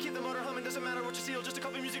zeal. We keep the motor humming, doesn't matter what you steal. Just a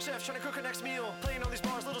couple music chefs trying to cook our next meal. Playing on these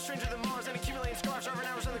bars, little stranger than Mars, and accumulating scars. Driving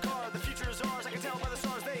hours in the car, the future is ours. I can tell by the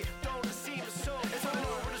stars, they don't seem so. It's hard to know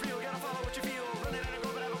what is real, gotta follow what you feel.